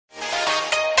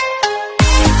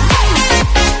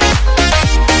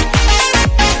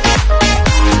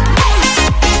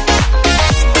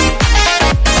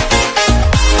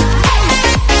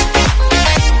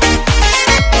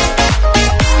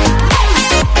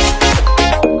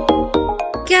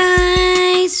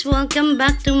welcome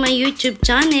back to my YouTube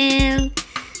channel.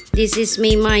 This is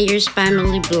May Myers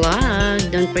Family Vlog.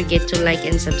 Don't forget to like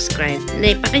and subscribe.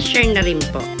 Paki-share na rin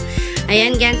po.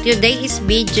 Ayan, gan, today's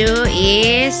video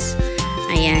is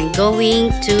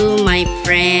going to my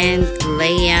friend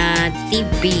Leia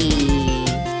TV.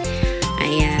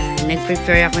 Ayan,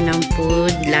 nag-prepare ako ng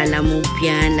food. Lalamove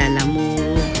yan,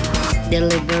 lalamove.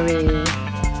 Delivery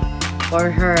for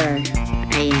her.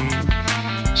 Ayan.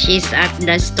 She's at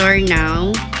the store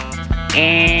now.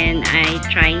 And I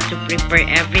trying to prepare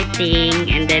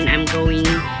everything. And then I'm going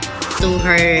to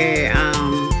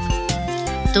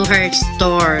her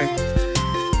store.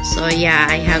 So yeah,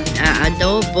 I have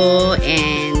adobo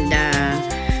and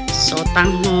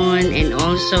sotanghon. And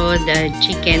also the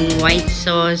chicken white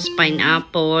sauce,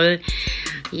 pineapple.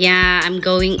 Yeah, I'm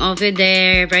going over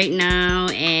there right now.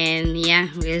 And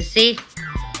yeah, we'll see.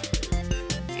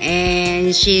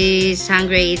 And she's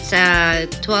hungry. It's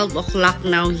 12 o'clock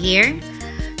now here.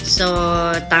 So,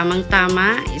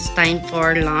 tamang-tama. It's time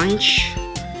for lunch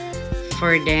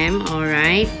for them.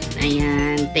 Alright.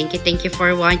 Ayan. Thank you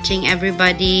for watching,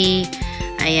 everybody.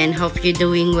 Ayan. Hope you're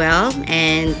doing well.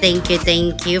 And thank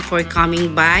you for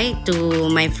coming by to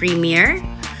my premiere.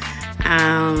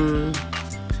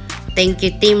 Thank you,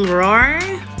 Team Roar,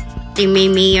 Team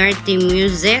Mayor, Team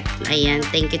Music. Ayan.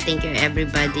 Thank you,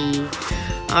 everybody.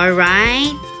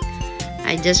 Alright,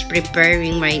 I just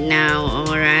preparing right now.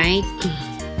 Alright,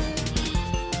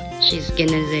 she's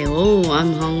gonna say, oh,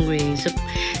 I'm hungry. So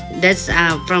that's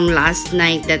from last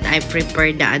night that I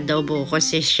prepared the adobo.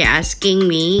 Kasi she asking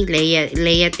me, Leia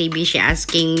TV, she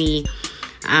asking me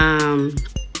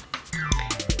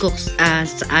cooks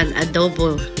an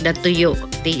adobo, the tuyo.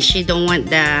 She don't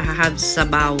want the have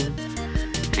sabaw.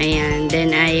 Ayan,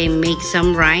 then I make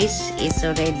some rice. It's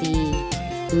already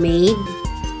made.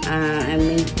 I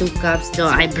made 2 cups,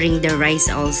 so I bring the rice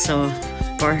also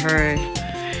for her.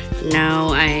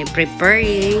 Now I'm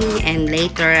preparing, and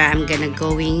later I'm gonna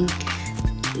going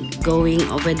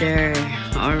over there.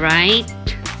 Alright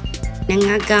na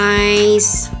nga,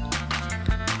 guys.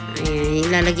 Ayan,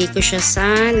 ilalagay ko siya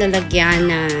sa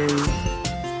lalagyanan.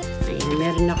 Ayan,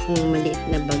 meron akong maliit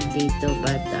na bag dito,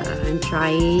 but I'm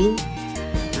trying.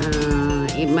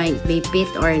 It might be fit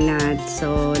or not,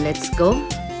 so let's go.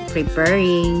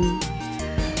 Preparing.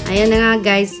 Ayan na nga,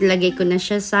 guys, lagay ko na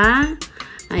siya sa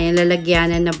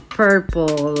lalagyanan na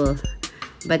purple,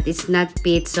 but it's not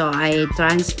fit, so I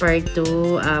transfer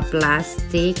to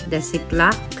plastic, the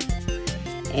ziplock,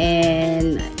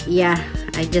 and yeah,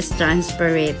 I just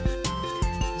transfer it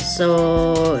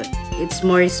so it's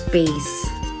more space.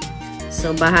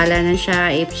 So bahala na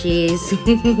siya if she's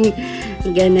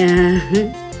gonna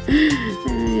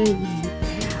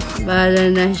bahala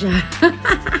na siya.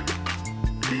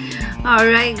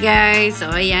 Alright, guys. So,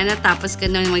 ayan, natapos ko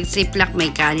nang mag-ziplock. May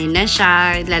kanin na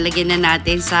siya. Lalagyan na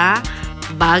natin sa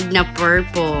bag na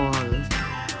purple.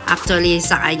 Actually,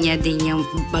 sa kanya din yung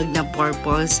bag na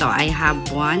purple. So, I have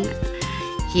one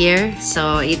here.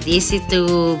 So, it's easy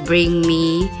to bring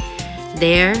me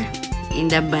there in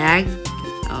the bag.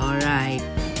 Alright.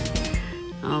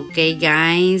 Okay,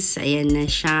 guys. Ayan na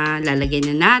siya.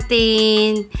 Lalagyan na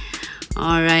natin.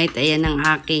 Alright, ayan ang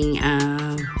aking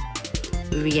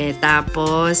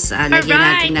tapos lagyan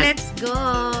natin na. Let's go!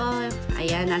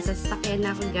 Ayan, nasa sasakyan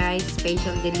na ako, guys.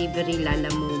 Special delivery,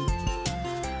 lalamove.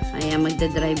 Ayan,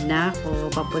 magdadrive na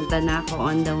ako. Papunta na ako.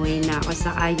 On the way na ako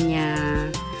sa kanya.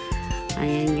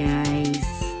 Ayan,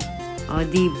 guys. O,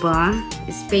 diba?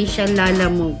 Special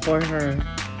lalamove for her.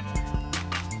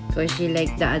 Because she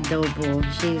like the adobo.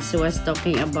 She was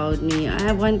talking about me.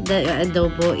 I want the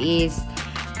adobo is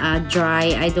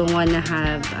dry. I don't want to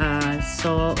have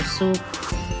soup.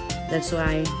 That's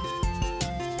why.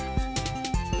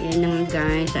 Ayan na nga,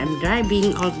 guys. I'm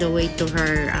driving all the way to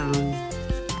her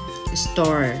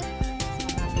store.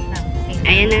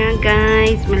 Ayan na nga,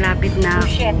 guys. Malapit na ako.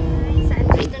 Shit.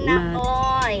 Dito na ako.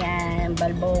 Ayan.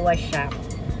 Balboa shop.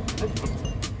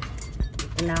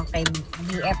 Dito na ako kay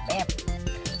BFF.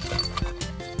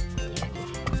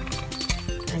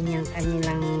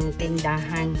 Kanilang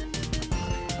tindahan.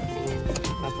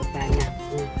 Bababa na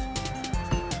ako.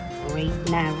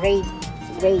 Rate.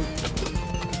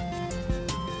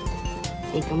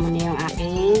 Ito muna yung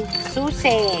aking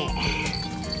susi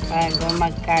bago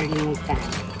magkalimutan.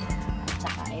 At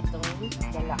saka itong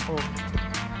dala ko.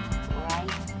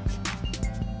 Alright.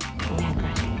 Ayan.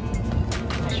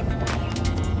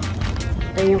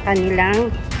 Ito yung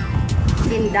kanilang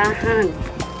tindahan.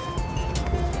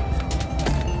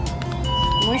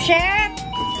 Mushet!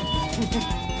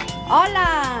 Hola!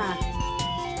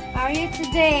 How are you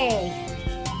today?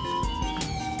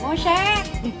 Moshe?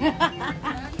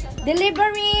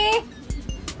 Delivery!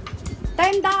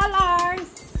 $10!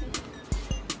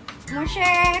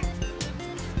 Mushek!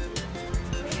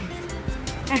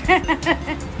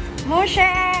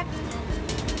 Mushek!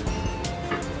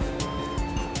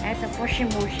 Ito po si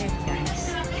Mushek,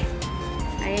 guys.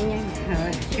 Ayan yan.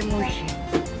 Si Mushek.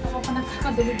 Ako pa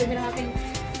nakakadumi-dumi ng aking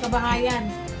kabahayan.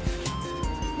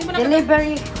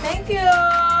 Delivery. Thank you!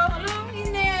 Alam,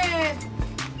 init!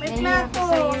 May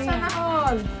plato! Sana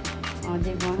all! O,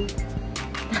 diba?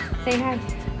 Say hi.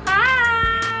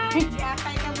 Hi!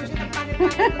 Yatay ka mo siya ng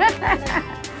pangit-pangit.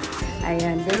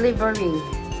 Ayan, delivery.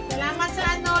 Salamat sa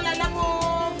ano,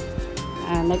 lalamog.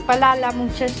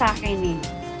 Nagpalalamog siya sa akin eh.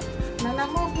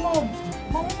 Lalamog mo.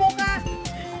 Mumumo ka.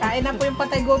 Kain na po yung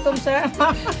patay gutom, sir.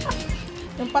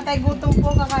 Yung patay gutom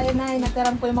po, kakain na.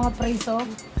 Inatiran po yung mga preso.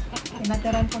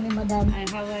 Inatiran po ni madam.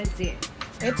 How was it?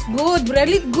 It's good.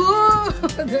 Really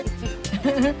good.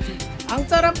 Ang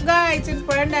sarap, guys. In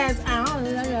fairness.